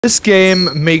This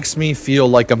game makes me feel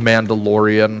like a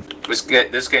Mandalorian.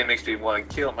 This game makes me want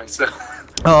to kill myself.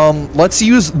 Let's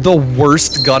use the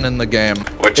worst gun in the game.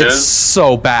 Which it's is?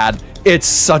 So bad. It's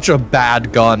such a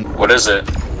bad gun. What is it?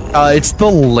 It's the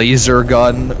laser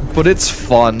gun, but it's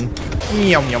fun.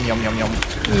 Yum yum yum yum yum.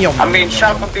 Yum, I'm being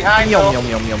shot from behind. Yum yum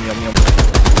yum yum yum yum.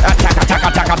 Attack attack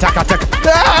attack attack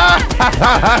attack.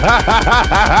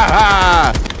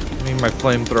 Give me my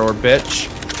flamethrower, bitch.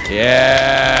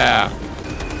 Yeah.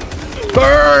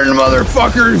 Burn,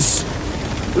 motherfuckers!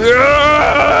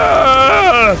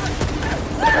 Yeah!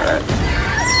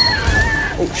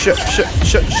 Oh shit!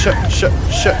 Shit!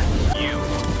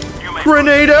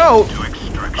 Grenade out!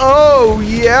 Oh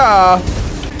yeah!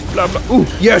 Blah, blah. Ooh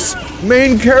yes!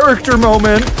 Main character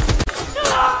moment.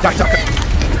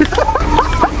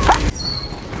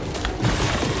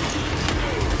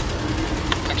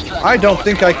 I don't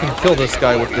think I can kill this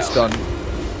guy with this gun.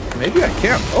 Maybe I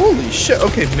can't. Holy shit.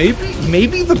 Okay,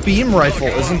 maybe the beam rifle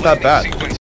isn't that bad.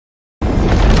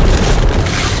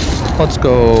 Let's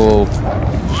go.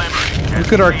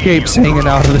 Look at our capes hanging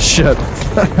out of the ship.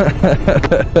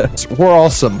 We're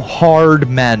all some hard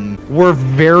men. We're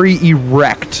very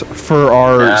erect for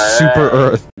our super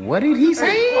Earth. What did he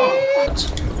say?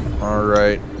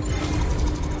 Alright.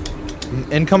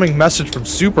 Incoming message from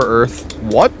Super Earth.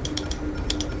 What?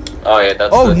 Oh yeah,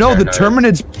 that's oh no, the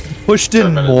Terminids pushed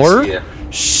in more? Yeah.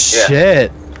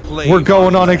 Shit. We're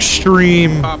going on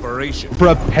extreme.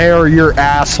 Prepare your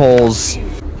assholes.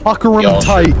 Pucker them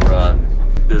tight.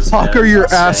 Pucker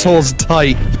your assholes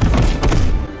tight.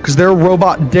 Because their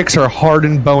robot dicks are hard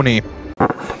and bony.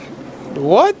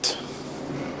 What?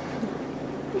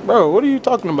 Bro, what are you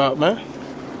talking about, man?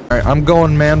 Alright, I'm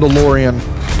going Mandalorian.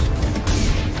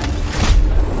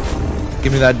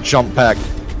 Give me that jump pack.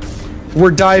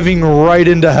 We're diving right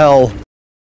into hell.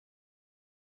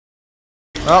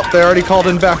 Oh, they already called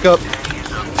in backup.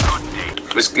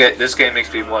 This game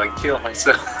makes me want to kill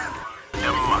myself.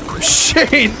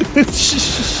 Shane!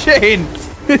 Shane!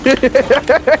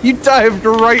 You dived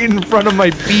right in front of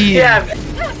my beam. Yeah.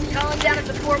 Calling down a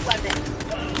support weapon.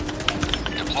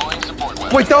 Deploying support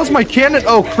weapon. Wait, that was my cannon?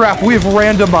 Oh crap, we have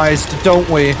randomized, don't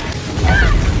we?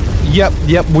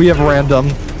 Yep, we have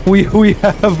random. We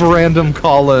have random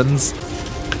call-ins.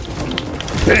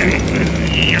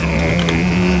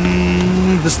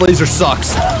 This laser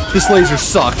sucks. This laser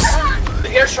sucks. The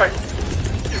airstrike.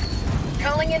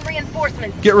 Calling in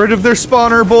reinforcements. Get rid of their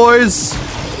spawner, boys.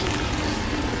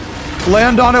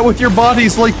 Land on it with your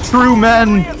bodies like true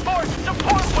men.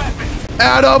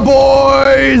 Atta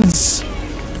boys!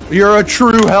 You're a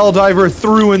true Helldiver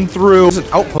through and through. There's an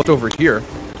outpost over here.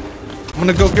 I'm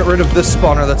gonna go get rid of this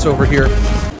spawner that's over here.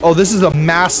 Oh, this is a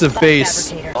massive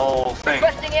base. Oh, thank.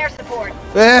 Requesting air support.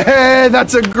 Hey,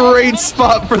 that's a great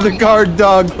spot for the guard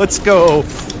dog. Let's go.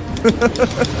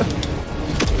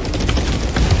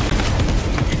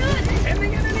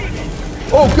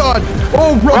 Oh god!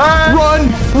 Oh,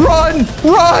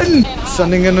 run!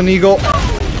 Sending in an eagle.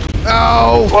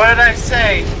 Ow! What did I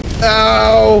say?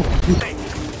 Ow!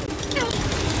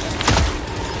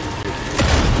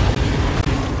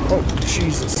 Oh,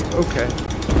 Jesus. Okay.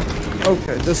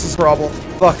 Okay, this is a problem.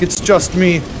 Fuck, it's just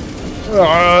me.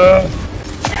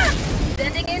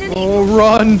 Sending in an Oh,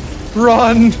 run!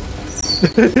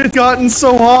 It's gotten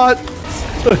so hot.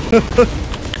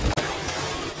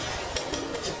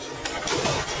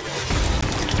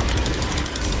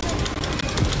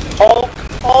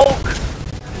 Hulk!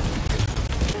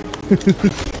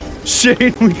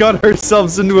 Shane, we got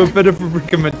ourselves into a bit of a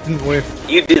predicament, didn't we?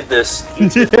 You did this. You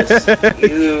did this.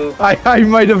 You. I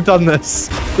might have done this.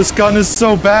 This gun is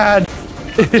so bad.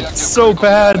 It's so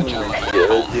bad.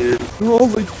 Yeah, dude.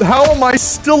 Holy, how am I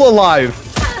still alive?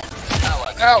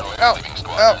 Ow. Ow.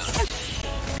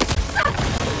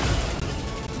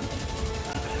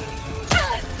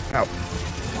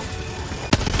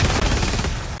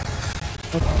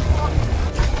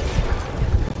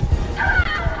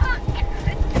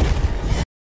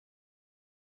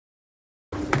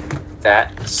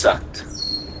 That sucked.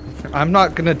 I'm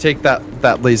not gonna take that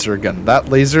laser again. That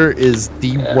laser is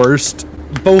the worst.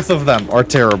 Both of them are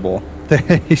terrible.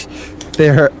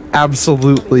 They're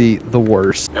absolutely the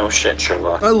worst. No shit,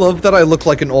 Sherlock. I love that I look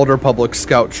like an Old Republic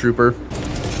scout trooper.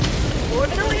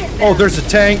 Oh, there's a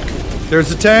tank.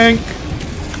 There's a tank.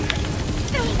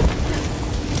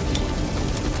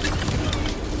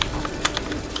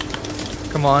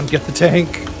 Come on, get the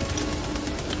tank.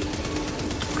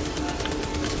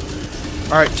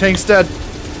 Alright, tank's dead.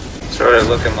 Sort of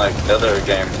looking like the other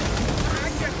game.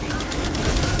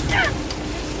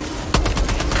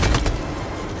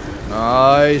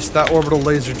 Nice. That orbital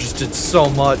laser just did so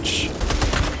much.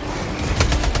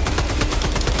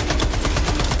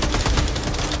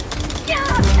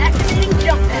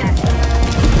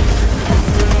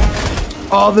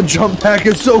 Oh, the jump pack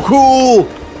is so cool!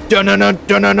 Dun dun dun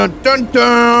dun dun dun dun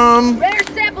dun! Rare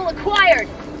sample acquired.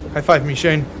 High five me,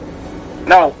 Shane.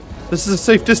 No. This is a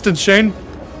safe distance, Shane.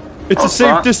 It's a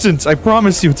safe distance. I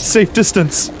promise you, it's a safe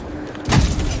distance.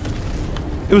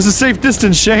 It was a safe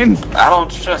distance, Shane. I don't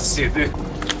trust you, dude. To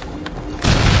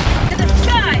the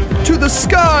skies. To the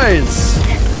skies!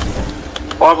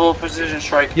 Orbital precision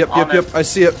strike. Yep, yep, yep. I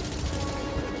see it.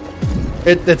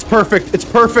 It's perfect. It's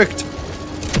perfect.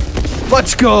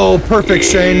 Let's go. Perfect,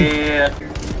 Shane. Yeah.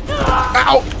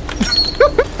 Ow!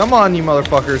 Come on, you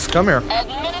motherfuckers. Come here.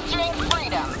 Administering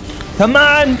freedom. Come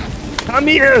on! Come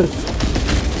here!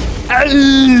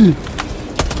 Ow!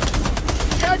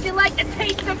 How'd you like the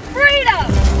taste of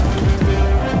freedom?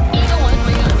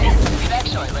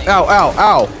 Ow, ow,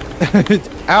 ow!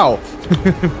 Ow!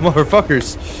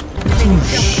 Motherfuckers.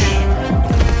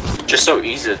 Just so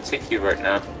easy to take you right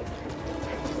now.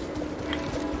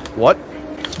 What?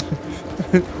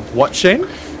 What, Shane?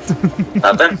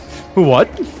 Nothing. What?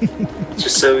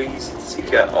 Just so easy to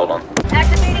take you out. Hold on.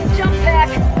 Activating jump pack.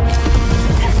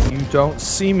 You don't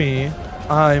see me.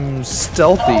 I'm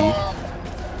stealthy.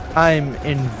 I'm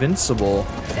invincible.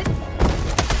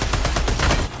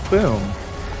 Boom.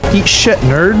 Eat shit,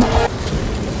 nerd.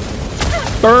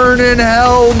 Burn in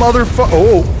hell, motherfucker.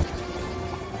 Oh.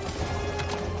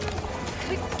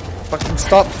 Fucking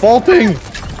stop faulting.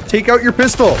 Take out your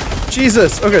pistol.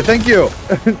 Jesus. Okay, thank you.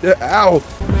 Ow.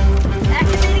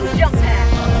 Activating jump pack.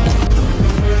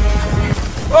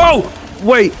 Oh!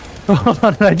 Wait.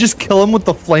 Did I just kill him with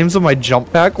the flames of my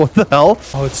jump pack? What the hell?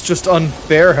 Oh, it's just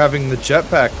unfair having the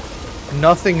jetpack.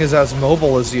 Nothing is as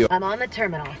mobile as you. I'm on the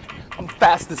terminal. I'm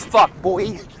fast as fuck,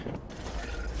 boy.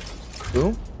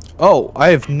 Ooh. Oh,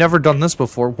 I have never done this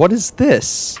before. What is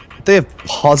this? They have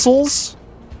puzzles?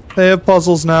 They have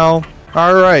puzzles now.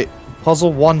 Alright.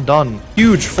 Puzzle 1 done.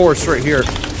 Huge force right here.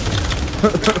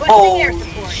 Requesting air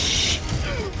support.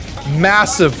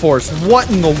 Massive force. What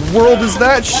in the world is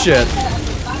that shit?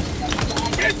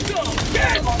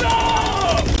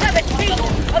 Have a taste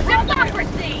of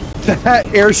democracy. That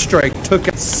airstrike took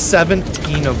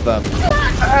 17 of them.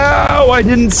 Ow, I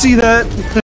didn't see that.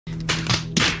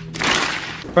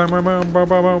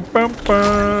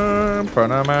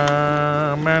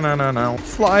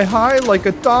 Fly high like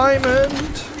a diamond.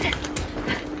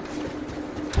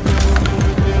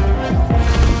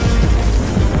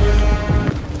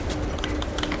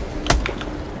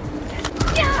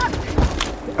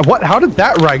 What? How did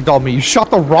that ragdoll me? You shot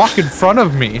the rock in front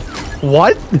of me.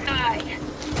 What?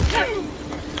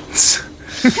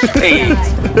 Hey.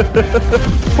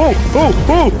 Oh, oh,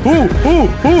 oh, oh, oh,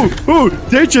 oh, oh.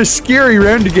 They're just scary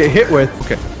round to get hit with.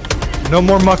 Okay. No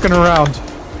more mucking around.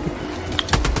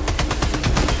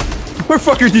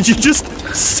 Motherfucker, did you just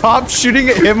stop shooting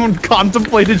at him and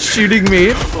contemplated shooting me?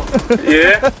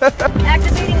 Yeah.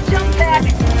 Activating jump pack.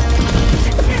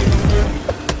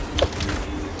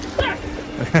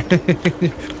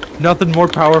 Nothing more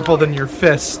powerful than your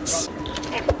fists.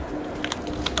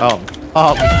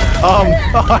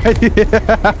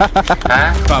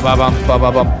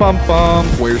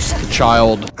 Where's the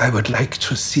child? I would like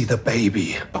to see the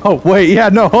baby. Oh wait, yeah,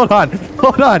 no, hold on,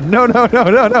 no, no,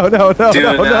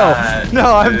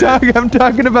 I'm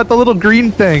talking about the little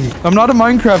green thing. I'm not a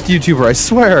Minecraft YouTuber, I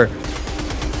swear.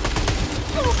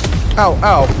 Ow,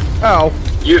 ow, ow.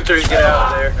 You three get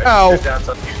out of there. Ow.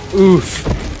 Oof.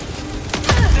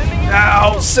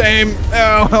 Ow, same.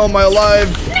 Ow, how am I alive?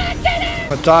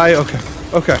 I die? Okay.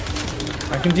 Okay.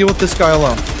 I can deal with this guy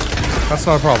alone. That's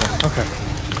not a problem. Okay.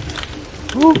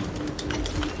 Woo.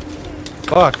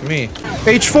 Fuck me.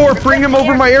 H4, bring him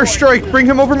over my airstrike. Bring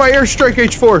him over my airstrike,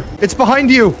 H4. It's behind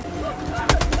you.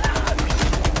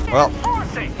 Well.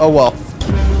 Oh well. To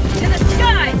the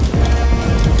sky.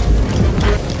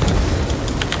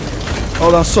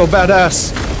 Oh, that was so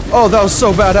badass. Oh, that was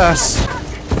so badass.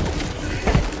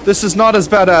 This is not as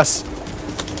badass.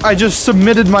 I just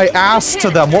submitted my ass to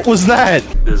them. What was that?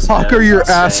 Pucker your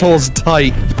assholes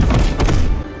tight.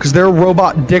 Because their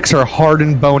robot dicks are hard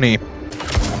and bony.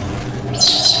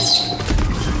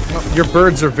 Oh, your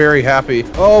birds are very happy.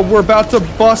 Oh, we're about to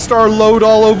bust our load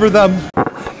all over them.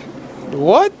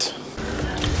 What?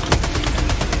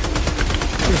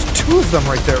 There's 2 of them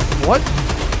right there. What?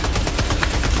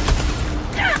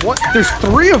 What? There's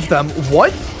 3 of them.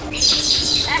 What?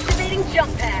 Activating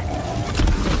jump pack.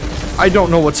 I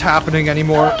don't know what's happening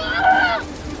anymore.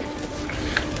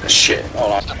 Shit.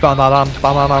 Hold on.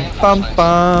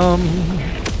 Bum.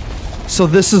 So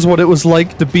this is what it was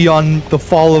like to be on the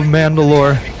Fall of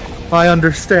Mandalore. I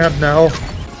understand now.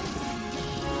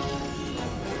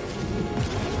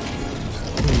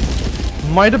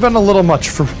 Might have been a little much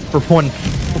for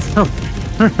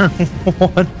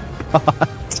One pot.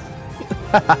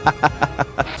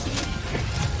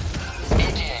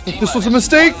 This was a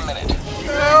mistake.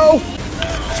 No.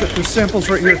 Shit, there's samples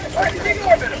right here.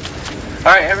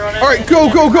 Alright, everyone. Alright,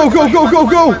 go, go, go, go, go, go,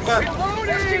 go.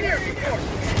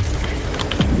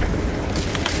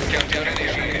 Countdown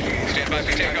initiated. Stand by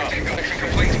for takeoff. Mission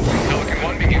complete. Pelican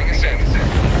 1 beginning ascent.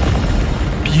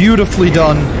 Beautifully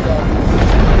done.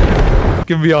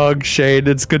 Give me a hug, Shane.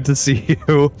 It's good to see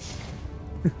you.